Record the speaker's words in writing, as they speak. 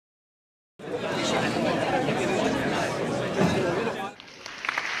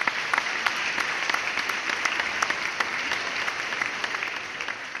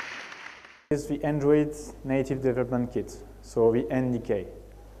is the Android Native Development Kit, so the NDK.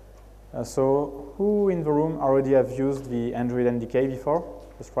 So who in the room already have used the Android NDK before?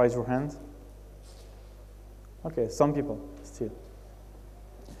 Just raise your hand. Okay, some people still.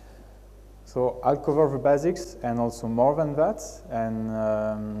 So I'll cover the basics and also more than that.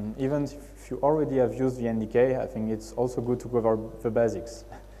 And even if you already have used the NDK, I think it's also good to cover the basics.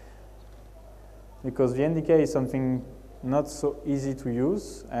 Because the NDK is something not so easy to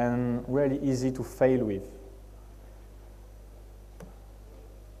use and really easy to fail with.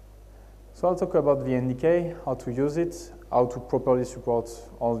 So I'll talk about the NDK, how to use it, how to properly support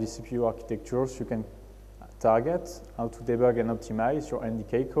all the CPU architectures you can target, how to debug and optimize your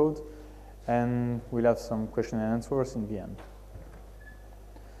NDK code, and we'll have some questions and answers in the end.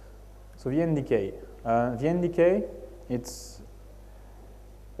 So the NDK. The NDK, it's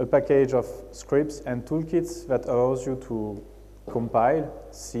a package of scripts and toolkits that allows you to compile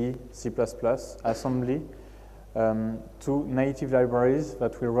C, C++, assembly to native libraries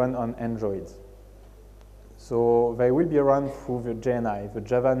that will run on Android. So they will be run through the JNI, the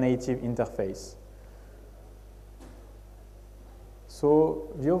Java Native Interface. So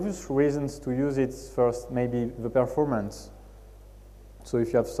the obvious reasons to use it first, maybe the performance. So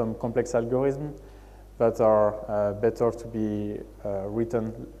if you have some complex algorithms that are better to be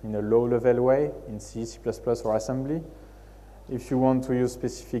written in a low-level way in C, C++, or assembly. If you want to use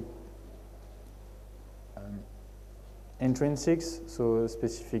specific intrinsics, so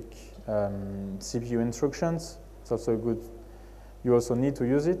specific CPU instructions, it's also good. You also need to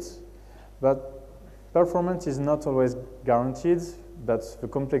use it. But performance is not always guaranteed, but the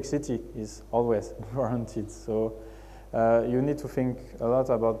complexity is always guaranteed. So you need to think a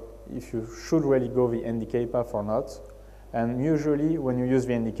lot about if you should really go the NDK path or not. And usually when you use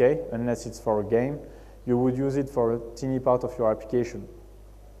the NDK, unless it's for a game, you would use it for a teeny part of your application,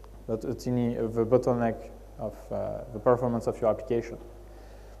 not a teeny, the bottleneck of the performance of your application.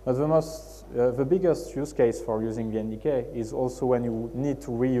 But the biggest use case for using the NDK is also when you need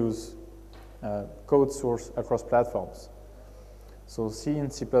to reuse code source across platforms. So C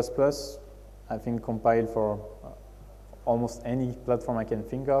and C++, I think compiled for almost any platform I can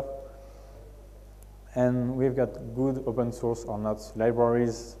think of. And we've got good open source or not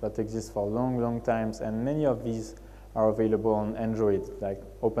libraries that exist for long times, and many of these are available on Android, like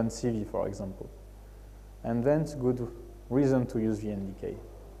OpenCV, for example. And then it's a good reason to use the NDK.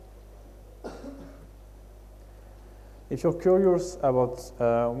 If you're curious about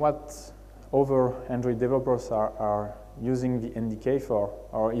what other Android developers are using the NDK for,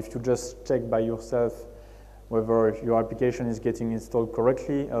 or if you just check by yourself whether your application is getting installed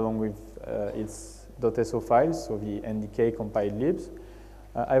correctly along with its .so files, so the NDK compiled libs,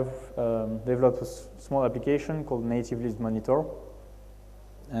 I've developed a small application called Native Libs Monitor,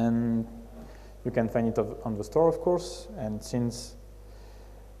 and you can find it on the store, of course. And since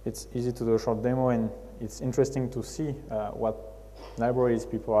it's easy to do a short demo and it's interesting to see what libraries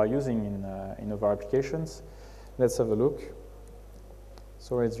people are using in other applications, let's have a look.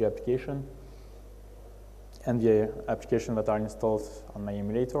 So it's the application and the application that are installed on my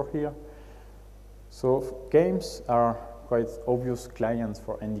emulator here. So games are quite obvious clients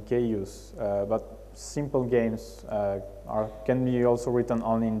for NDK use, but simple games can be also written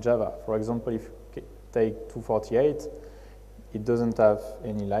only in Java. For example, if you take 248, it doesn't have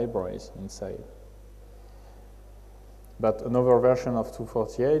any libraries inside. But another version of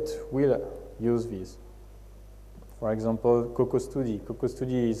 248 will use these. For example, Coco Studio. Coco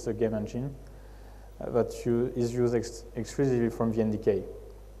Studio is a game engine that is used exclusively from the NDK.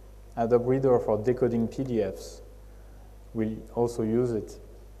 Adobe Reader for decoding PDFs will also use it.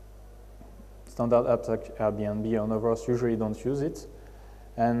 Standard apps like Airbnb and others usually don't use it.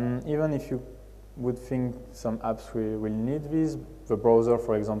 And even if you would think some apps will need this, the browser,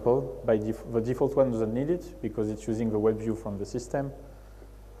 for example, by the default one doesn't need it because it's using the web view from the system.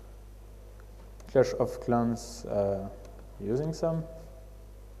 Clash of Clans using some.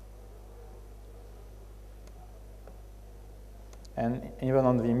 And even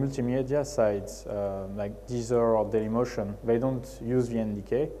on the multimedia sides, like Deezer or Dailymotion, they don't use the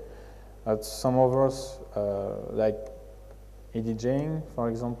NDK. But some others, like DJing, for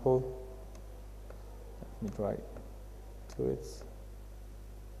example, let me try to it.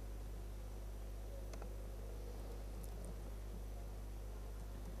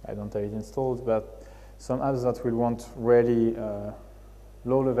 I don't have it installed, but some apps that will want really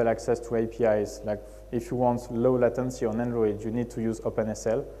low-level access to APIs, like if you want low latency on Android, you need to use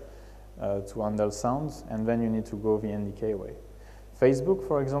OpenSL to handle sounds, and then you need to go the NDK way. Facebook,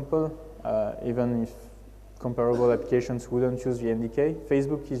 for example, even if comparable applications wouldn't use the NDK.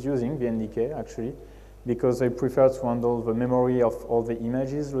 Facebook is using the NDK, actually, because they prefer to handle the memory of all the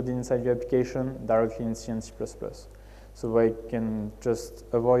images loaded inside the application directly in C and C++. So they can just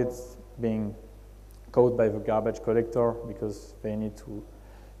avoid being caught by the garbage collector because they need to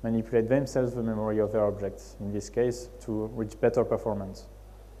manipulate themselves the memory of their objects, in this case, to reach better performance.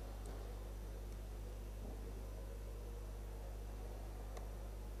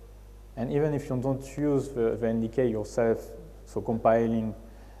 And even if you don't use the NDK yourself, so compiling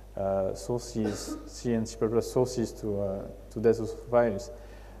sources, C and C++ sources to those files,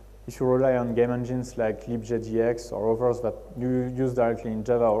 if you rely on game engines like libjgx or others that you use directly in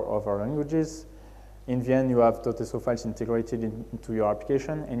Java or other languages, in the end you have .so files integrated into your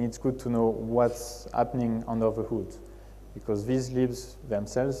application, and it's good to know what's happening under the hood, because these libs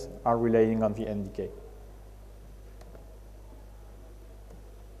themselves are relying on the NDK.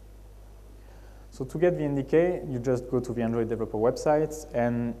 So to get the NDK, you just go to the Android developer website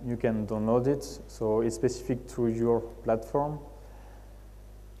and you can download it. So it's specific to your platform.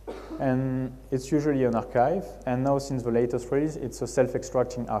 And it's usually an archive. And now since the latest release, it's a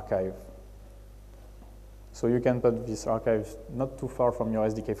self-extracting archive. So you can put this archive not too far from your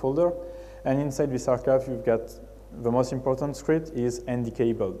SDK folder. And inside this archive, you've got the most important script is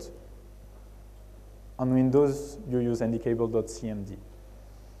NDK-build. On Windows, you use ndk-build.cmd.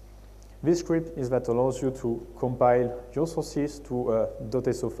 This script is that allows you to compile your sources to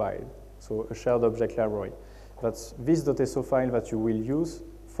a .so file, so a shared object library. That's this .so file that you will use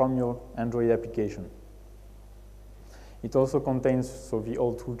from your Android application. It also contains the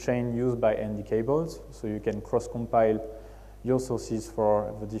old toolchain used by NDK-build, so you can cross-compile your sources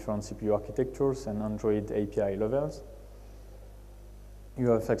for the different CPU architectures and Android API levels. You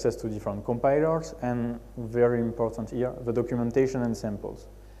have access to different compilers, and very important here, the documentation and samples.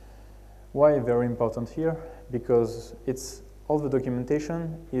 Why very important here? Because all the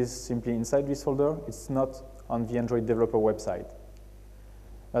documentation is simply inside this folder. It's not on the Android developer website.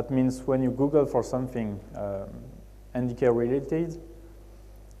 That means when you Google for something NDK related,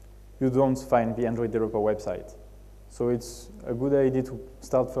 you don't find the Android developer website. So it's a good idea to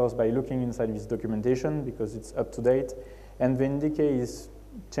start first by looking inside this documentation because it's up to date. And the NDK is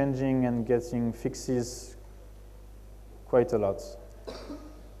changing and getting fixes quite a lot.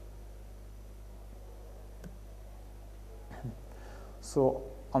 So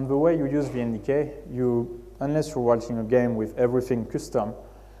on the way you use the NDK, unless you're writing a game with everything custom,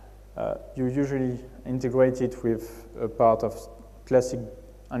 you usually integrate it with a part of classic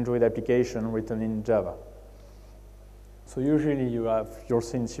Android application written in Java. So usually you have your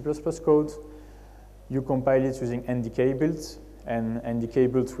C and C++ code, you compile it using NDK-build, and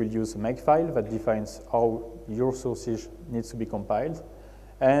NDK-build will use a makefile that defines how your sources needs to be compiled,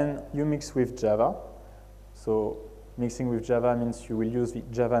 and you mix with Java. So mixing with Java means you will use the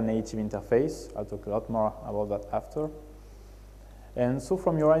Java native interface. I'll talk a lot more about that after. And so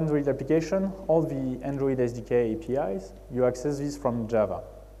from your Android application, all the Android SDK APIs, you access these from Java.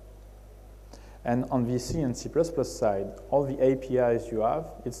 And on the C and C++ side, all the APIs you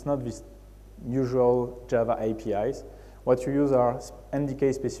have, it's not this usual Java APIs. What you use are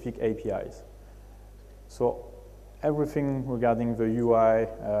NDK-specific APIs. So everything regarding the UI,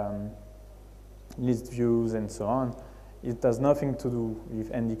 list views, and so on, it has nothing to do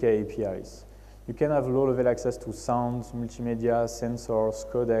with NDK APIs. You can have low-level access to sounds, multimedia, sensors,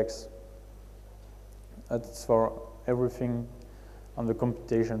 codecs. That's for everything on the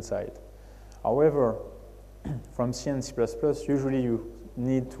computation side. However, from C and C++, usually you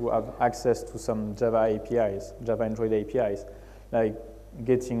need to have access to some Java APIs, Java Android APIs, like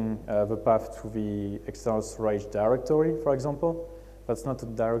getting the path to the external storage directory, for example. That's not a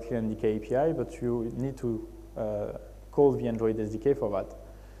directly NDK API, but you need to call the Android SDK for that.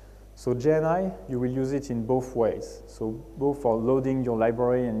 So JNI, you will use it in both ways. So both for loading your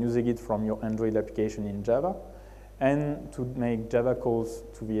library and using it from your Android application in Java, and to make Java calls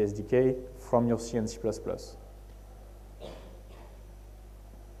to the SDK from your C and C++.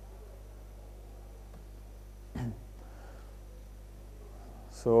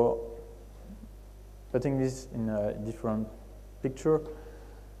 So putting this in a different picture,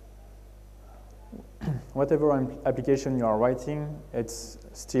 whatever application you are writing, it's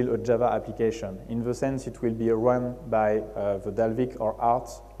still a Java application. In the sense, it will be run by the Dalvik or ART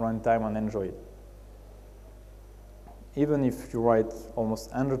runtime on Android. Even if you write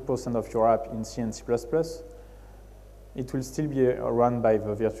almost 100% of your app in C and C++, it will still be run by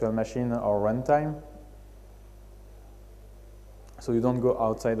the virtual machine or runtime. So you don't go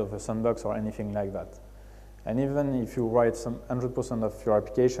outside of the sandbox or anything like that. And even if you write some 100% of your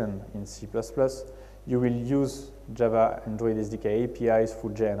application in C++, you will use Java Android SDK APIs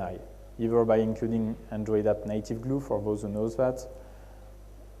through JNI, either by including Android App Native Glue for those who knows that.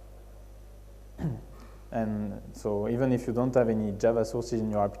 And so even if you don't have any Java sources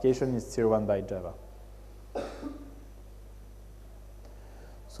in your application, it's still run by Java.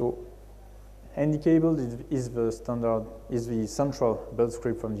 So NDK build is the central build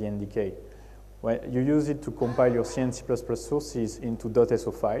script from the NDK. Well, you use it to compile your C and C++ sources into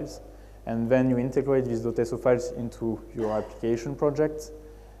 .so files, and then you integrate these .so files into your application project,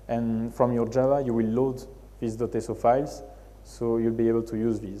 and from your Java, you will load these .so files, so you'll be able to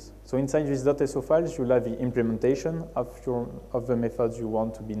use these. So inside these .so files, you'll have the implementation of the methods you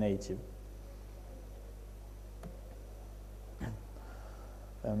want to be native.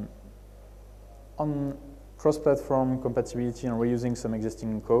 On cross-platform compatibility and reusing some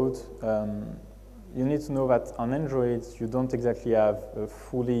existing code, you need to know that on Android, you don't exactly have a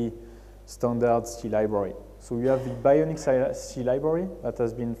fully standard C library. So you have the Bionic C library that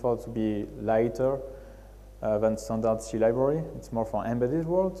has been thought to be lighter than standard C library. It's more for embedded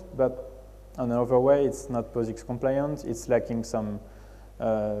world, but on another way, it's not POSIX compliant. It's lacking some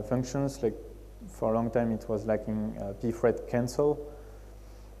functions, like for a long time, it was lacking pthread cancel.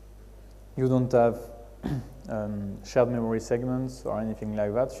 You don't have shared memory segments or anything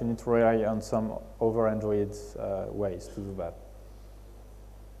like that. You need to rely on some other Android ways to do that.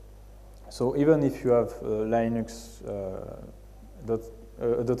 So even if you have Linux,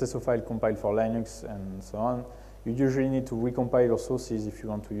 a .so file compiled for Linux and so on, you usually need to recompile your sources if you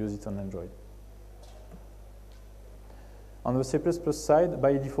want to use it on Android. On the C++ side,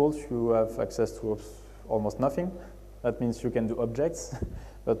 by default, you have access to almost nothing. That means you can do objects,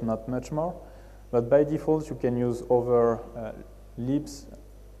 but not much more. But by default, you can use other libs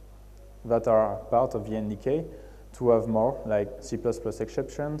that are part of the NDK to have more, like C++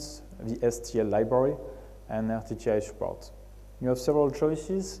 exceptions, the STL library, and RTTI support. You have several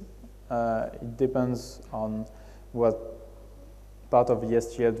choices. It depends on what part of the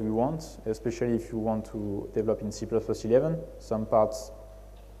STL do you want, especially if you want to develop in C++11.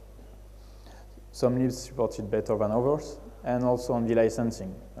 Some libs support it better than others, and also on the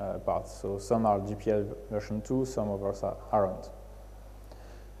licensing part. So some are GPL version 2, some others aren't.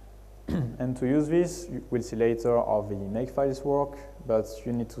 And to use this, we'll see later how the makefiles work, but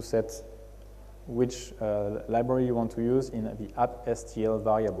you need to set which library you want to use in the app STL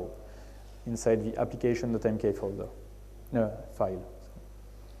variable inside the application.mk folder file.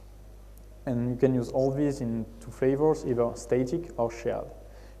 And you can use all these in two flavors, either static or shared.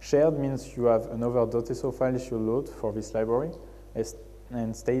 Shared means you have another .so files you load for this library,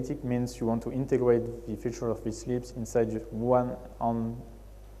 and static means you want to integrate the feature of these libs inside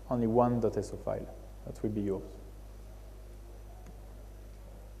only one .so file. That will be yours.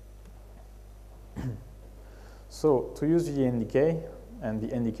 So to use the NDK and the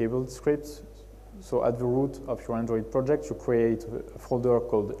NDK build script, so at the root of your Android project, you create a folder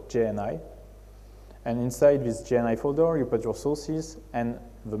called JNI. And inside this JNI folder, you put your sources and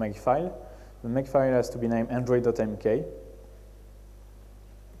the makefile. The makefile has to be named Android.mk.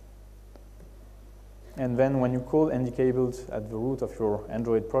 And then when you call NDK build at the root of your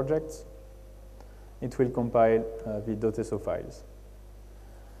Android project, it will compile the .so files.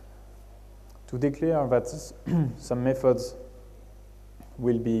 To declare that some methods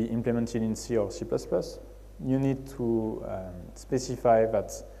will be implemented in C or C++, you need to specify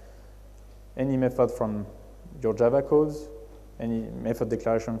that any method from your Java code, any method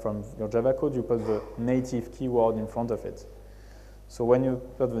declaration from your Java code, you put the native keyword in front of it. So when you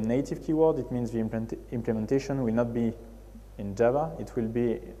put the native keyword, it means the implementation will not be in Java, it will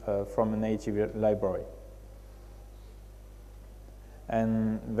be from a native library.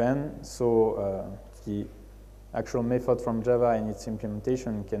 And then, the actual method from Java and its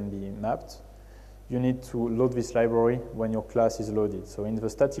implementation can be mapped. You need to load this library when your class is loaded. So in the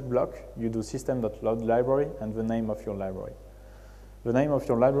static block, you do system.load library and the name of your library. The name of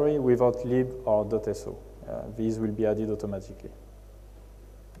your library without lib or .so. These will be added automatically.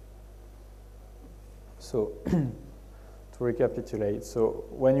 So to recapitulate, so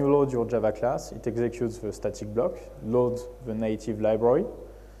when you load your Java class, it executes the static block, loads the native library.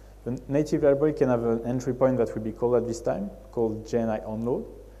 The native library can have an entry point that will be called at this time, called JNI onload.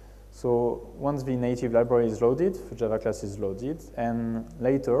 So once the native library is loaded, the Java class is loaded, and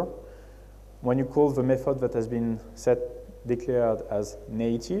later, when you call the method that has been declared as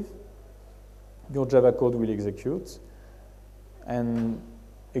native, your Java code will execute and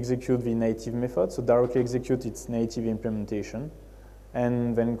execute the native method, so directly execute its native implementation,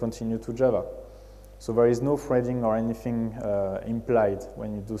 and then continue to Java. So there is no threading or anything implied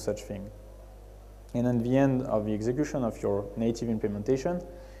when you do such thing. And at the end of the execution of your native implementation,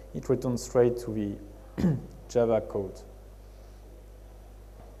 it returns straight to the Java code,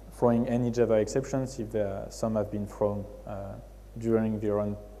 throwing any Java exceptions if some have been thrown during the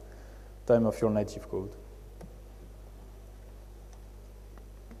runtime of your native code.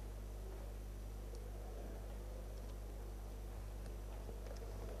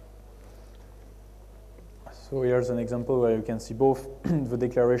 So here's an example where you can see both the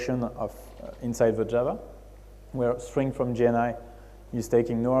declaration of inside the Java, where string from GNI is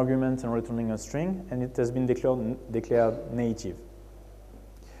taking no argument and returning a string, and it has been declared native.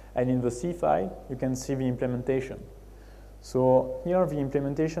 And in the C file, you can see the implementation. So here the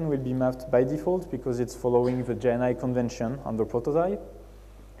implementation will be mapped by default because it's following the GNI convention on the prototype.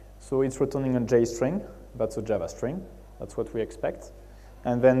 So it's returning a J string, that's a Java string, that's what we expect.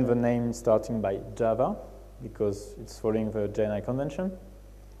 And then the name starting by Java, because it's following the GNI convention.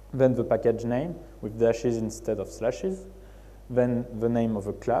 Then the package name with dashes instead of slashes. Then the name of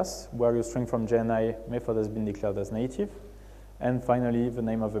a class where your string from GNI method has been declared as native. And finally, the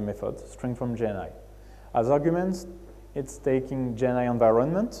name of the method, string from GNI. As arguments, it's taking GNI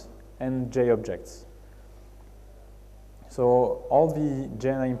environment and JObjects. So all the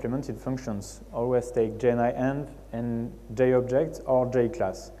GNI implemented functions always take GNI env and JObject or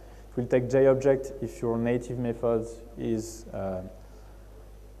JClass. It will take JObject if your native method is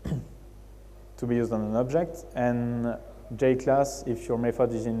to be used on an object, and JClass if your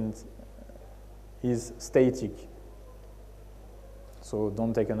method is static. So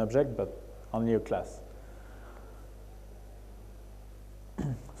don't take an object, but only a class.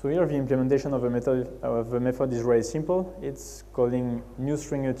 So here the implementation of the method is very simple. It's calling new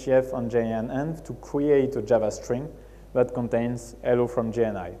string UTF on GNI and env to create a Java string that contains hello from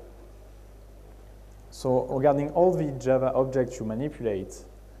GNI. So regarding all the Java objects you manipulate,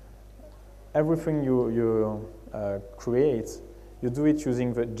 everything you create, you do it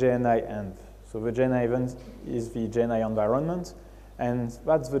using the GNI env. So the GNI event is the GNI environment, and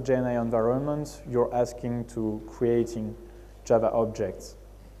that's the GNI environment you're asking to creating Java objects.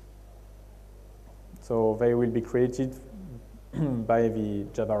 So they will be created by the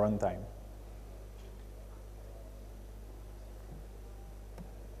Java runtime.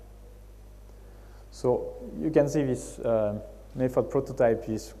 So you can see this method prototype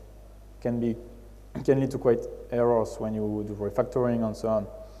can lead to quite errors when you do refactoring and so on.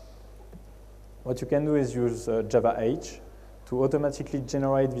 What you can do is use Java H to automatically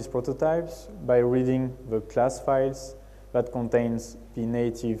generate these prototypes by reading the class files that contains the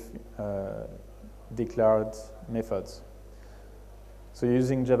native declared methods. So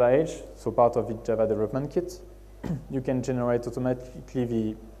using Java H, so part of the Java development kit, you can generate automatically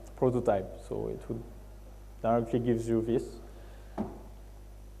the prototype. So it would directly gives you this.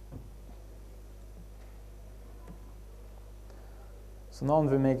 So now on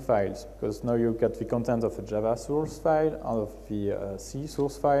the make files, because now you get the content of a Java source file, out of the C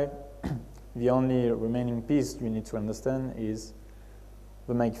source file. The only remaining piece you need to understand is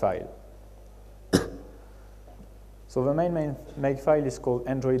the make file. So the main make file is called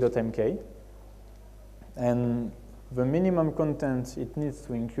Android.mk, and the minimum content it needs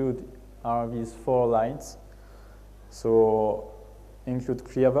to include are these 4 lines. So include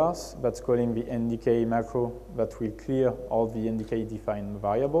clearvars, that's calling the NDK macro that will clear all the NDK defined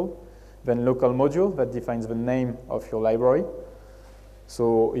variable. Then local module that defines the name of your library.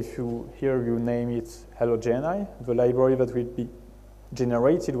 So if here you name it hello GNI, the library that will be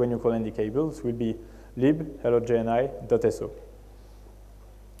generated when you call NDK builds will be lib hellogni.so.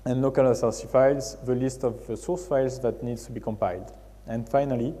 And local SRC files, the list of the source files that needs to be compiled. And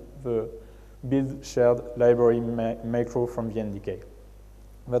finally, the build shared library macro from the NDK.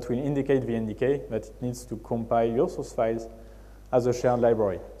 That will indicate the NDK that it needs to compile your source files as a shared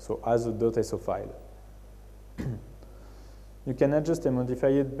library, so as a .so file. You can adjust and modify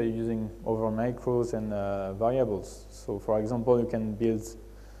it by using other macros and variables. So for example, you can build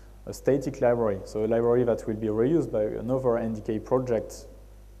a static library, so a library that will be reused by another NDK project,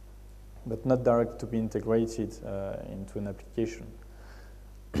 but not directly to be integrated into an application.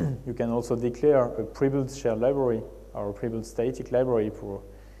 You can also declare a pre-built shared library or a pre-built static library to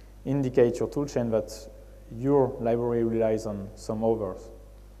indicate your toolchain that your library relies on some others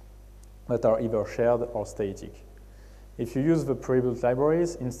that are either shared or static. If you use the pre-built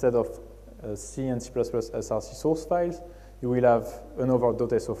libraries instead of C and C++ SRC source files, you will have another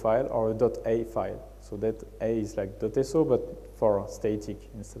 .so file or a .a file. So that A is like .so, but for static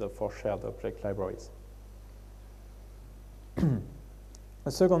instead of for shared object libraries. The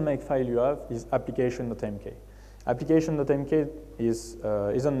second make file you have is application.mk. Application.mk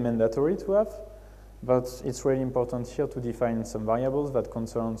isn't mandatory to have, But it's really important here to define some variables that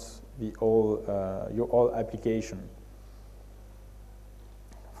concerns the your whole application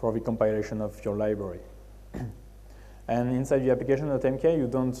for the compilation of your library. And inside the application.mk, you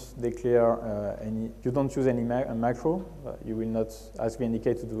don't declare you don't use any macro. You will not ask the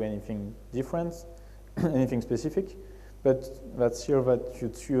NDK to do anything different, anything specific. But that's here that you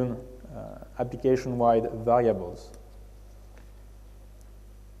tune application-wide variables.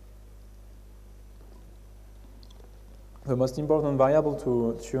 The most important variable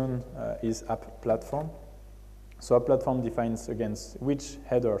to tune is app platform. So app platform defines against which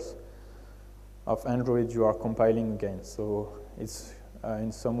headers of Android you are compiling against. So it's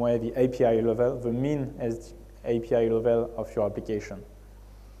in some way the API level, the mean as API level of your application.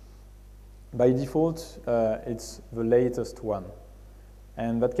 By default, it's the latest one.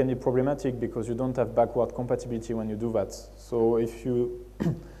 And that can be problematic because you don't have backward compatibility when you do that. So if you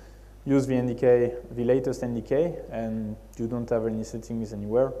use the NDK, the latest NDK, and you don't have any settings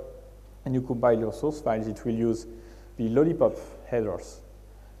anywhere, and you compile your source files, it will use the lollipop headers.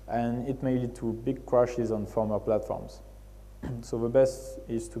 And it may lead to big crashes on former platforms. So the best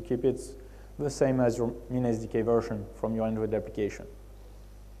is to keep it the same as your min SDK version from your Android application.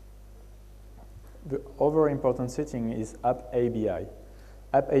 The other important setting is App ABI.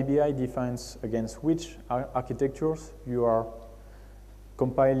 App ABI defines against which architectures you are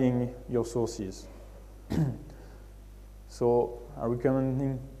compiling your sources. So I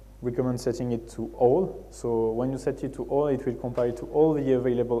recommend setting it to all. So when you set it to all, it will compile to all the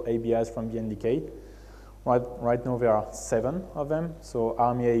available ABIs from the NDK. Right now there are 7 of them. So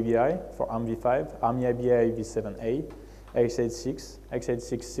ARMY ABI for ARMv5, ARMY ABI v7a, x86,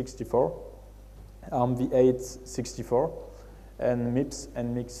 x86 64, ARMv8 64, and MIPS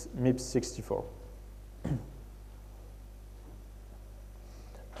and MIPS 64.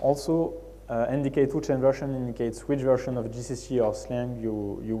 Also, NDK toolchain version indicates which version of GCC or Slang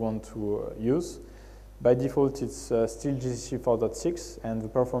you want to use. By default, it's still GCC 4.6, and the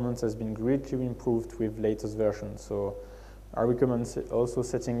performance has been greatly improved with latest version. So I recommend also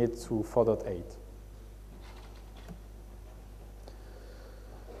setting it to 4.8.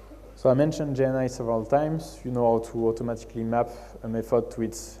 So I mentioned JNI several times. You know how to automatically map a method to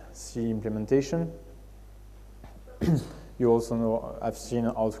its C implementation. You also know, I've seen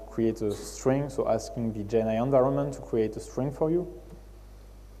how to create a string, so asking the JNI environment to create a string for you.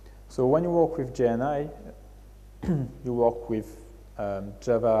 So when you work with JNI, you work with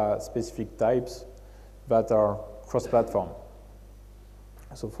Java-specific types that are cross-platform.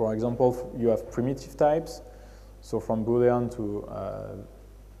 So for example, you have primitive types, so from Boolean to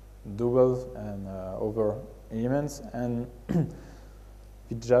doubles and other elements, and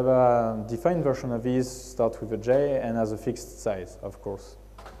the Java defined version of these starts with a J and has a fixed size, of course,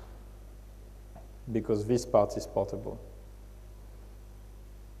 because this part is portable.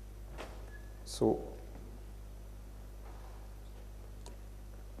 So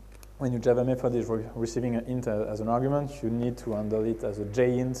when your Java method is receiving an int as an argument, you need to handle it as a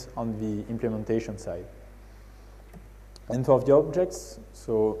JInt on the implementation side. And for the objects,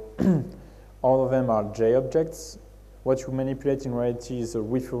 so all of them are J objects. What you manipulate in reality is a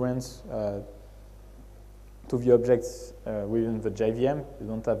reference to the objects within the JVM. You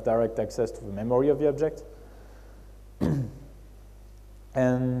don't have direct access to the memory of the object.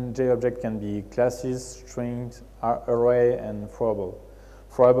 And JObject can be classes, strings, array, and throwable.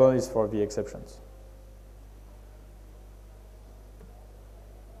 Throwable is for the exceptions.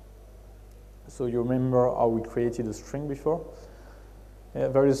 So you remember how we created a string before?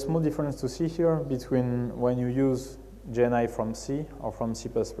 There is a small difference to see here between when you use JNI from C or from C++.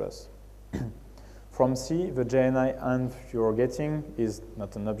 From C, the JNI env you're getting is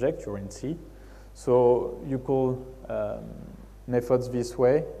not an object, you're in C. So you call methods this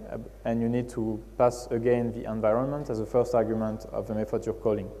way, and you need to pass again the environment as the first argument of the method you're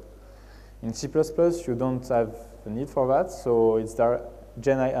calling. In C++, you don't have the need for that, so it's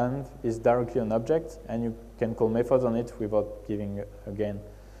JNI env is directly an object, and you can call methods on it without giving, again,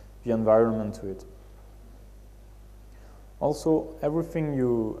 the environment to it. Also, everything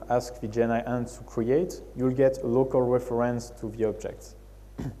you ask the JNI env to create, you'll get a local reference to the object.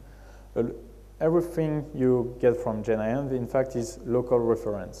 Everything you get from JNI env, in fact, is local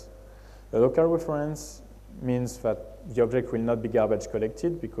reference. A local reference means that the object will not be garbage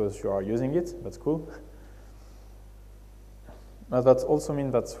collected because you are using it. That's cool. But that also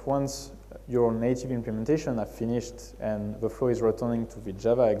means that once your native implementation have finished and the flow is returning to the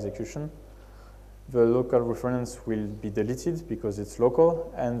Java execution, the local reference will be deleted because it's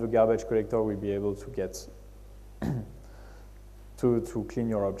local, and the garbage collector will be able to get to clean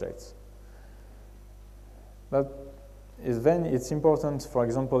your objects. But then it's important, for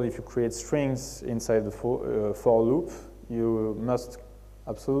example, if you create strings inside the for loop, you must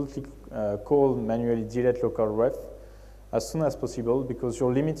absolutely call manually delete local ref as soon as possible, because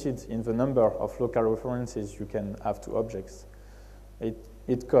you're limited in the number of local references you can have to objects.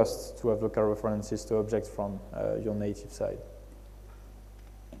 It costs to have local references to objects from your native side.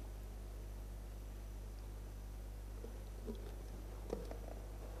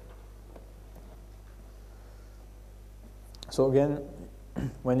 So again,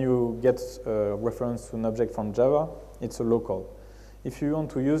 when you get a reference to an object from Java, it's a local. If you want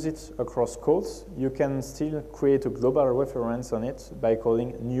to use it across codes, you can still create a global reference on it by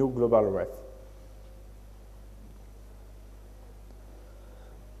calling new global ref.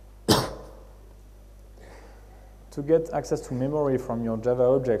 To get access to memory from your Java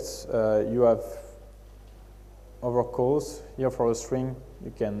objects, you have other calls. Here for a string,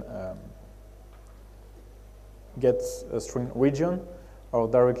 you can get a string region or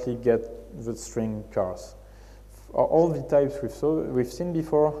directly get the string cars. All the types we've seen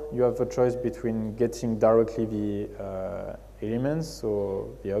before, you have a choice between getting directly the elements or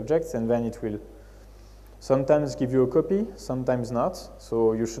the objects, and then it will sometimes give you a copy, sometimes not.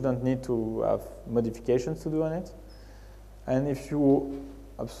 So you shouldn't need to have modifications to do on it. And if you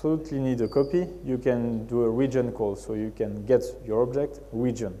absolutely need a copy, you can do a region call. So you can get your object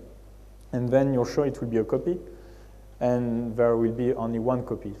region, and then you're sure it will be a copy, and there will be only one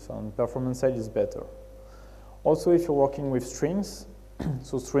copy. So on the performance side, it's better. Also, if you're working with strings,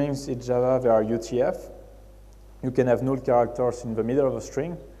 so strings in Java, they are UTF. You can have null characters in the middle of a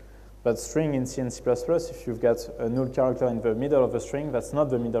string, but string in C and C++, if you've got a null character in the middle of a string, that's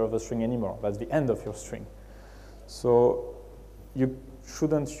not the middle of a string anymore, that's the end of your string. So you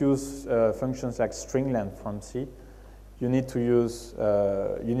shouldn't use functions like string length from C. You need to use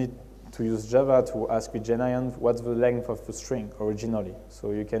Java to ask the genion what's the length of the string originally.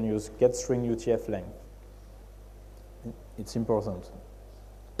 So you can use getString UTF length. It's important.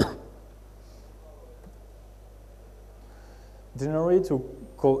 Generally, to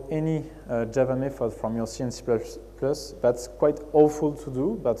call any Java method from your C and C++, that's quite awful to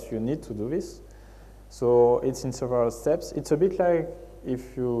do, but you need to do this. So it's in several steps. It's a bit like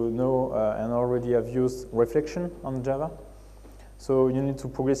if you know and already have used reflection on Java. So you need to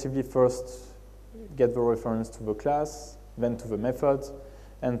progressively first get the reference to the class, then to the method,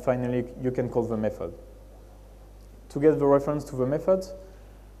 and finally you can call the method. To get the reference to the method,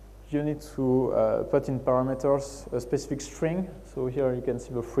 you need to put in parameters a specific string. So here you can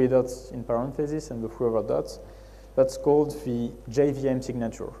see the 3 dots in parentheses and the 3 other dots. That's called the JVM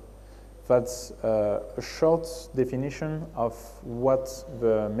signature. That's a short definition of what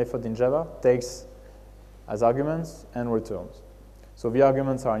the method in Java takes as arguments and returns. So the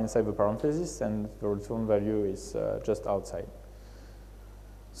arguments are inside the parentheses, and the return value is just outside.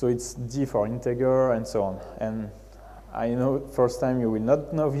 So it's D for integer and so on. And I know first time you will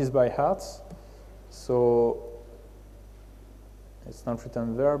not know this by heart, so it's not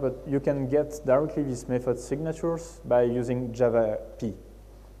written there, but you can get directly these method signatures by using Java P.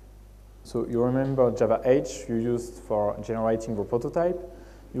 So you remember Java H you used for generating the prototype.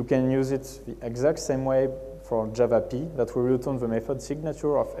 You can use it the exact same way for Java P that will return the method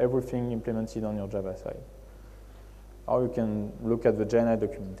signature of everything implemented on your Java side. Or you can look at the JNI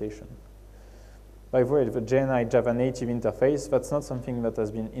documentation. By the way, the JNI Java native interface, that's not something that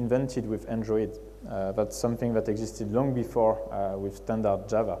has been invented with Android. That's something that existed long before with standard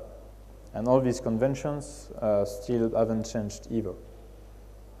Java. And all these conventions still haven't changed either.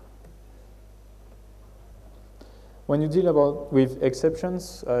 When you deal with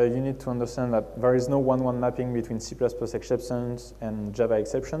exceptions, you need to understand that there is no one-one mapping between C++ exceptions and Java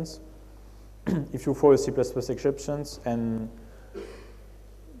exceptions. If you throw a C++ exceptions and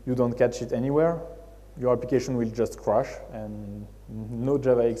you don't catch it anywhere, your application will just crash, and no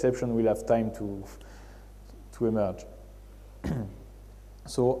Java exception will have time to emerge.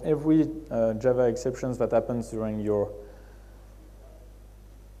 So every Java exceptions that happens during your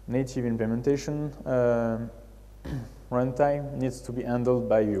native implementation runtime needs to be handled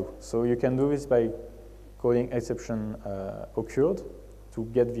by you. So you can do this by calling exception occurred to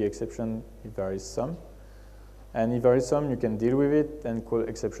get the exception if there is some. And if there is some, you can deal with it and call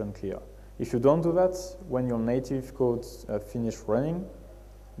exception clear. If you don't do that, when your native code finish running,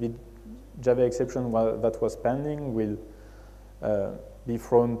 the Java exception that was pending will be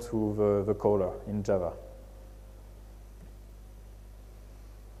thrown to the caller in Java.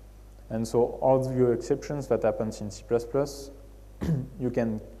 And so all the exceptions that happens in C++,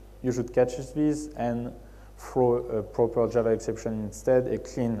 you should catch these and throw a proper Java exception instead, a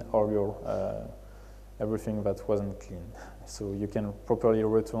clean or your everything that wasn't clean. So you can properly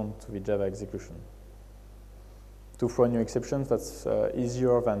return to the Java execution. To throw new exceptions, that's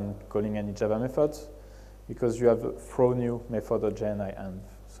easier than calling any Java method, because you have a throw new method.jni env.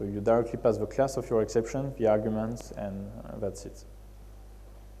 So you directly pass the class of your exception, the arguments, and that's it.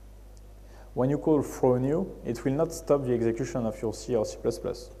 When you call throw new, it will not stop the execution of your C or C++.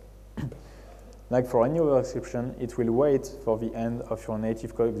 Like for any other exception, it will wait for the end of your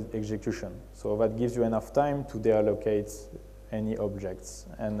native code execution. So that gives you enough time to deallocate any objects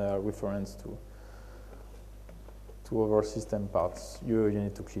and reference to other system parts you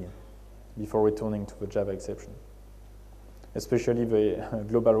need to clean before returning to the Java exception. Especially the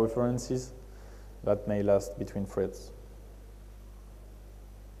global references that may last between threads.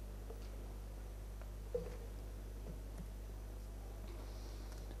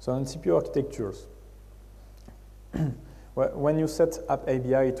 So on CPU architectures, when you set app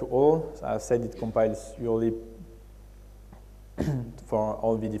ABI to all, as I said, it compiles your lib for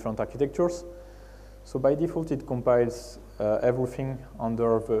all the different architectures. So by default, it compiles everything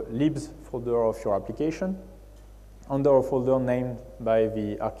under the libs folder of your application, under a folder named by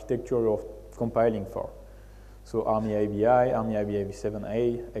the architecture you're compiling for. So Army ABI, Army ABI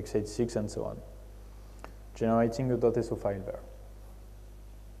v7a, x86, and so on, generating a .so file there.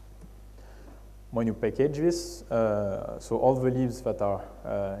 When you package this, so all the libs that are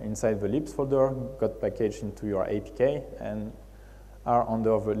inside the libs folder got packaged into your APK and are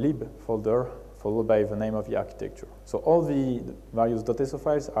under the lib folder followed by the name of the architecture. So all the various .so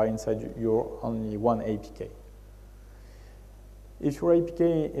files are inside your only one APK. If your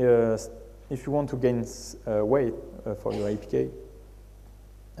APK, if you want to gain weight for your APK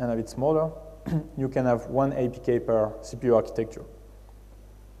and have it smaller, you can have one APK per CPU architecture.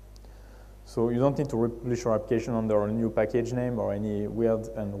 So you don't need to republish your application under a new package name or any weird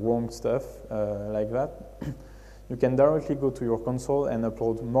and wrong stuff like that. You can directly go to your console and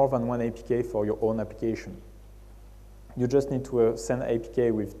upload more than one APK for your own application. You just need to send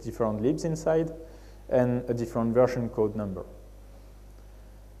APK with different libs inside and a different version code number.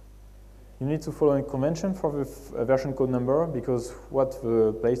 You need to follow a convention for the version code number, because what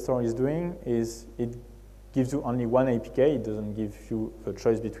the Play Store is doing is it gives you only one APK. It doesn't give you the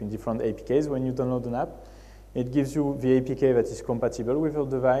choice between different APKs when you download an app. It gives you the APK that is compatible with your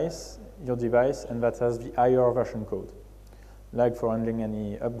device, and that has the higher version code, like for handling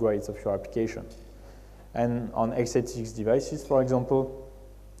any upgrades of your application. And on x86 devices, for example,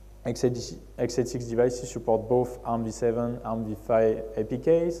 x86 devices support both ARMv7, ARMv5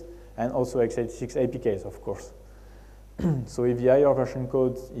 APKs, and also x86 APKs, of course. So if the higher version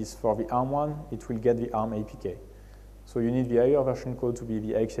code is for the ARM one, it will get the ARM APK. So you need the higher version code to be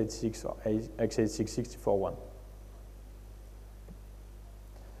the x86 or x86-64 one.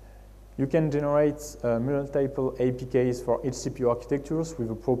 You can generate multiple APKs for each CPU architectures with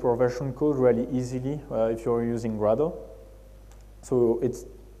a proper version code really easily if you're using Gradle. So it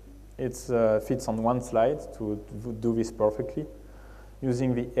fits on one slide to do this perfectly,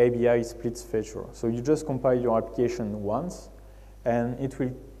 using the ABI splits feature. So you just compile your application once, and it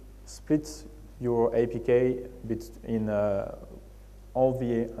will split your APK in all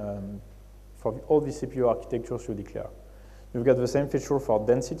the CPU architectures you declare. You've got the same feature for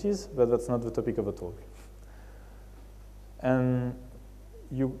densities, but that's not the topic of the talk. And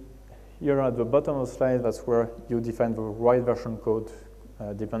here at the bottom of the slide, that's where you define the right version code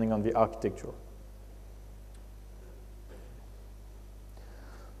depending on the architecture.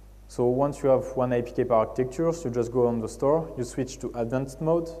 So once you have one APK per architecture, you just go on the store, you switch to advanced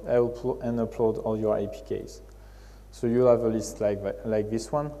mode, and upload all your APKs. So you'll have a list like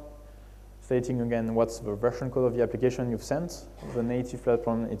this one, stating again what's the version code of the application you've sent, the native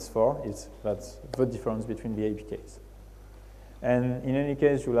platform it's for, that's the difference between the APKs. And in any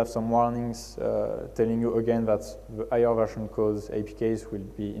case, you'll have some warnings telling you again that the higher version code APKs will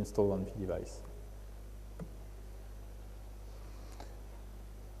be installed on the device.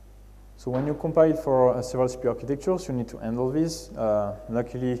 So when you compile for several CPU architectures, you need to handle this.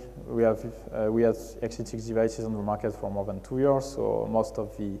 Luckily, we had x86 devices on the market for more than 2 years, so most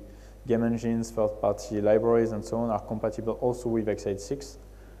of the game engines, third-party libraries, and so on are compatible also with x86.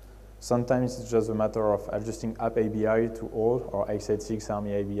 Sometimes it's just a matter of adjusting app ABI to all, or x86,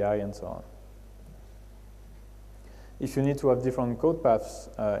 Army ABI, and so on. If you need to have different code paths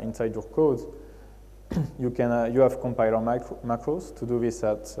inside your code, you have compiler macros to do this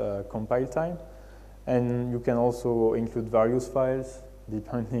at compile time, and you can also include various files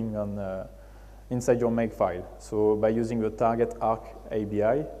depending on inside your make file. So by using the target arc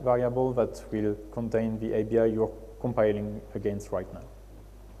ABI variable that will contain the ABI you're compiling against right now.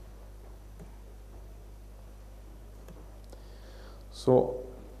 So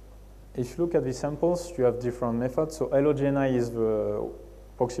if you look at the samples, you have different methods. So HelloGNI is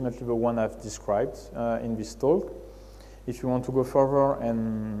approximately the one I've described in this talk. If you want to go further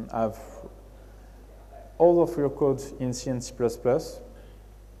and have all of your code in C and C++,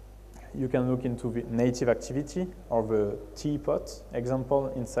 you can look into the native activity or the teapot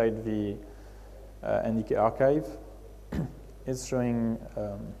example inside the NDK archive. It's showing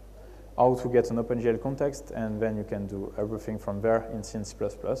how to get an OpenGL context, and then you can do everything from there in C and C++,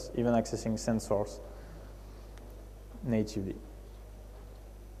 even accessing sensors natively.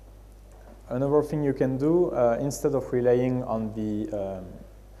 Another thing you can do, instead of relying on the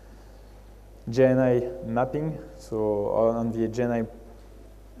JNI mapping, so on the JNI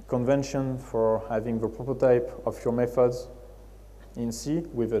convention for having the prototype of your methods in C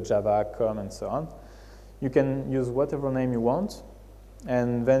with a Java, COM, and so on, you can use whatever name you want,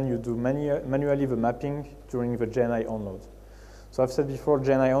 and then you do manually the mapping during the JNI onload. So I've said before,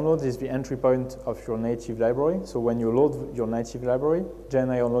 JNI onload is the entry point of your native library. So when you load your native library,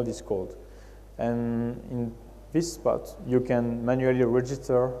 JNI onload is called. And in this spot, you can manually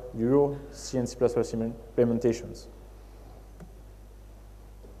register your C and C++ implementations.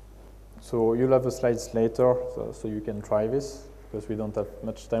 So you'll have the slides later, so you can try this, because we don't have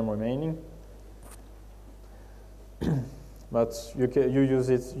much time remaining. But you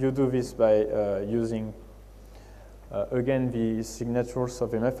do this by using, again, the signatures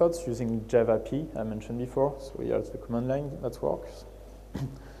of the methods using Java P, I mentioned before. So here's the command line that works.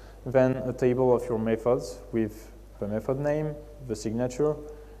 Then a table of your methods with the method name, the signature,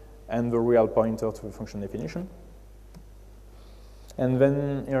 and the real pointer to the function definition. And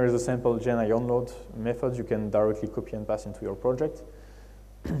then here is a sample JNI onload method you can directly copy and pass into your project.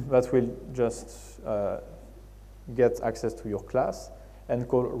 That will just get access to your class and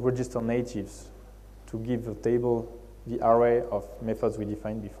call register natives to give the table the array of methods we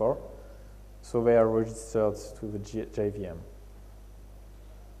defined before. So they are registered to the JVM.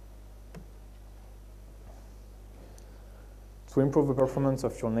 To improve the performance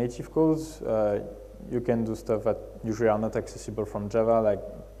of your native codes, you can do stuff that usually are not accessible from Java, like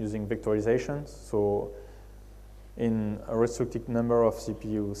using vectorizations. So in a restricted number of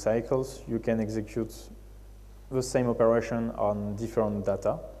CPU cycles, you can execute the same operation on different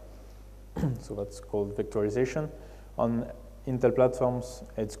data. So that's called vectorization. On Intel platforms,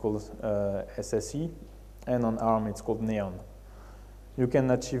 it's called SSE, and on ARM, it's called Neon. You can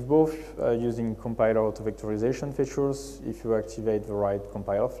achieve both using compiler auto-vectorization features if you activate the right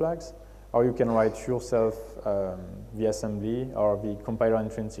compiler flags, or you can write yourself the assembly or the compiler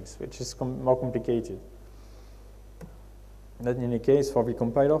intrinsics, which is more complicated. But in any case, for the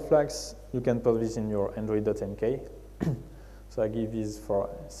compiler flags, you can put this in your Android NDK. So I give these for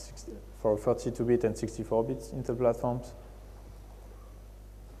 32-bit and 64-bit Intel platforms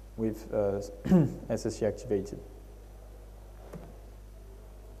with SSE activated.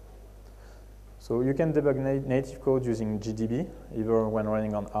 So you can debug native code using GDB, either when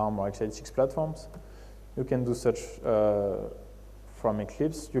running on ARM or x86 platforms. You can do such from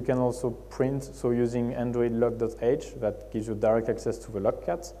Eclipse. You can also print, so using Android log.h, that gives you direct access to the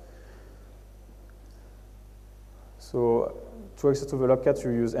logcat. So to access to the logcat, you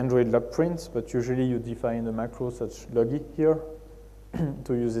use Android log print, but usually you define a macro such logi here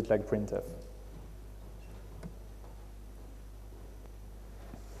to use it like printf.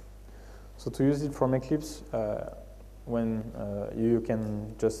 So to use it from Eclipse, when you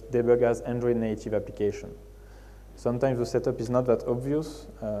can just debug as Android native application. Sometimes the setup is not that obvious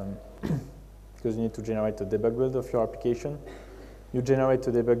because you need to generate a debug build of your application. You generate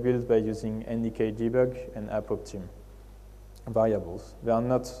a debug build by using NDK debug and appoptim variables. They are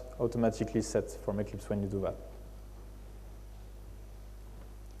not automatically set from Eclipse when you do that.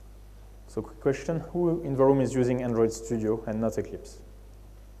 So quick question, who in the room is using Android Studio and not Eclipse?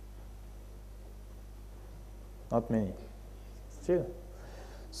 Not many. Still.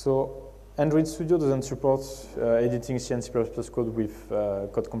 So Android Studio doesn't support editing C and C++ code with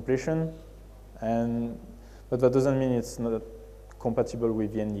code completion, but that doesn't mean it's not compatible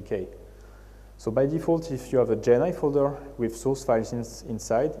with the NDK. So by default, if you have a JNI folder with source files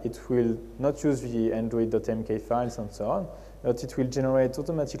inside, it will not use the Android.mk files and so on, but it will generate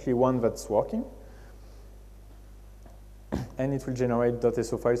automatically one that's working, and it will generate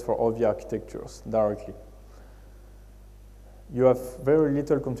 .so files for all the architectures directly. You have very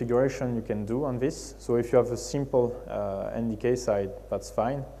little configuration you can do on this. So if you have a simple NDK side, that's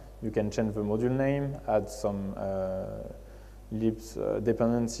fine. You can change the module name, add some libs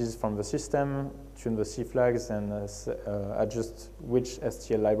dependencies from the system, tune the C flags, and adjust which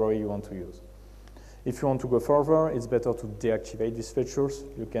STL library you want to use. If you want to go further, it's better to deactivate these features.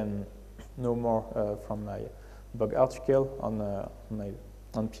 You can know more from my blog article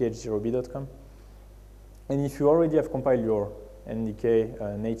on ph0b.com. And if you already have compiled your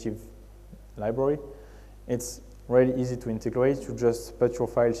NDK native library, it's really easy to integrate. You just put your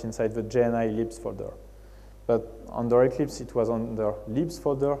files inside the JNI libs folder. But under Eclipse, it was under libs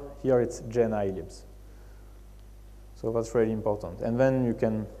folder. Here, it's JNI libs. So that's really important. And then you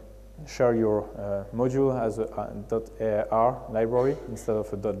can share your module as a .aar library instead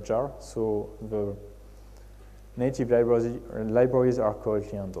of a .jar. So the native libraries are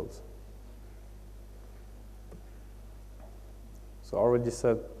correctly handled. So I already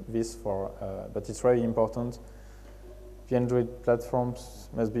said this but it's really important. The Android platforms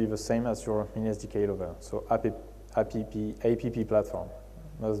must be the same as your mini SDK level. So app platform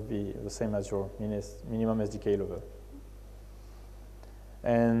must be the same as your minimum SDK level.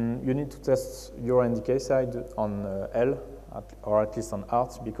 And you need to test your NDK side on L, or at least on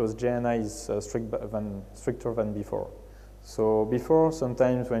Art, because JNI is stricter than before. So before,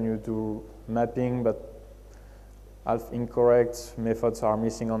 sometimes when you do mapping, but half incorrect, methods are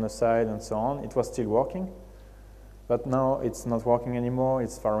missing on the side and so on, it was still working. But now it's not working anymore,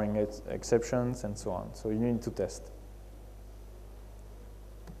 it's throwing exceptions and so on. So you need to test.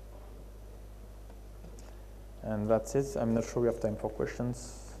 And that's it. I'm not sure we have time for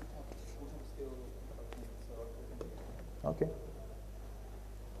questions. Okay.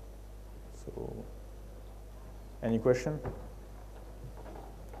 So, any question?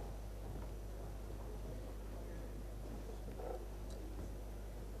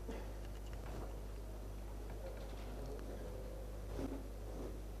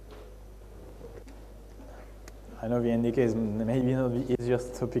 I know the NDK is maybe not the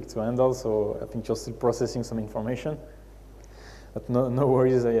easiest topic to handle, so I think you're still processing some information. But no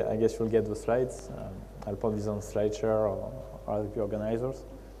worries, I guess you'll get the slides. I'll put these on SlideShare or the organizers.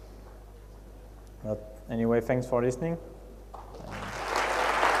 But anyway, thanks for listening.